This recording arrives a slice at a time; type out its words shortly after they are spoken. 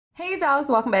Hey dolls,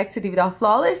 welcome back to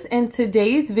DivaDollFlawless. In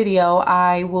today's video,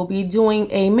 I will be doing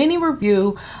a mini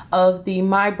review of the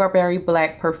My Burberry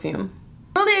Black perfume.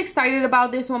 Really excited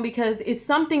about this one because it's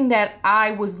something that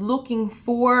I was looking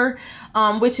for,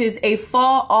 which is a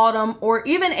fall, autumn, or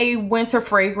even a winter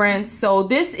fragrance. So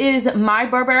this is My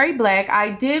Burberry Black.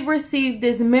 I did receive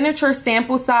this miniature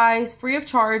sample size free of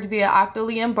charge via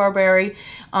Octoly and Burberry.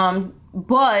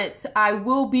 But I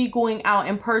will be going out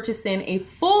and purchasing a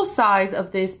full size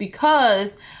of this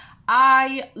because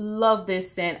I love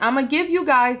this scent. I'm gonna give you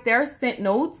guys their scent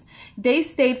notes. They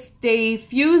state they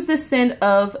fuse the scent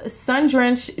of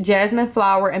sun-drenched jasmine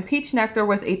flower and peach nectar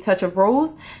with a touch of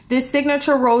rose. This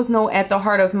signature rose note at the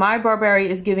heart of My Burberry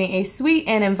is giving a sweet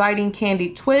and inviting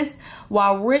candied twist,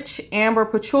 while rich amber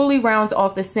patchouli rounds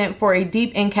off the scent for a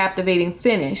deep and captivating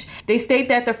finish. They state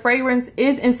that the fragrance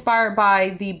is inspired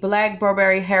by the Black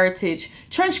Burberry Heritage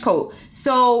trench coat.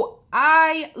 So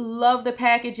I love the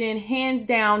packaging, hands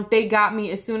down. They got me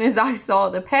as soon as I saw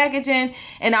the packaging,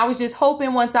 and I was just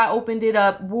hoping once I opened it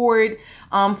up, wore it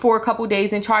for a couple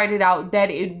days and tried it out,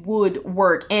 that it would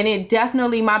work. And it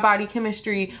definitely, my body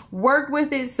chemistry worked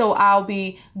with it, so I'll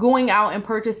be going out and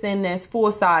purchasing this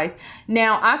full size.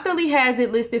 Now Octoly has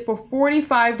it listed for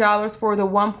 $45 for the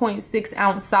 1.6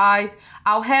 ounce size.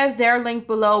 I'll have their link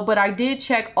below, but I did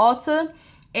check Ulta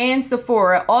and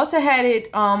Sephora. Ulta had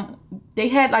it, they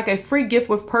had like a free gift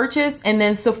with purchase, and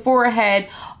then Sephora had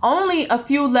only a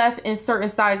few left in certain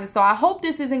sizes. So I hope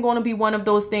this isn't going to be one of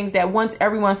those things that once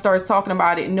everyone starts talking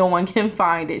about it, no one can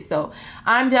find it. So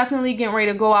I'm definitely getting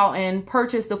ready to go out and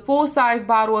purchase the full size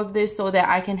bottle of this so that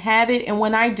I can have it. And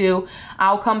when I do,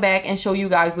 I'll come back and show you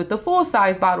guys what the full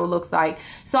size bottle looks like.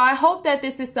 So I hope that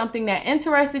this is something that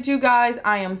interested you guys.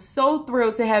 I am so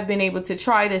thrilled to have been able to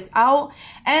try this out.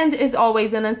 And as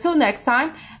always, and until next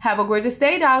time, have a gorgeous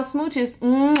day, dolls. Smooches.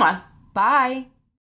 Mwah. Bye.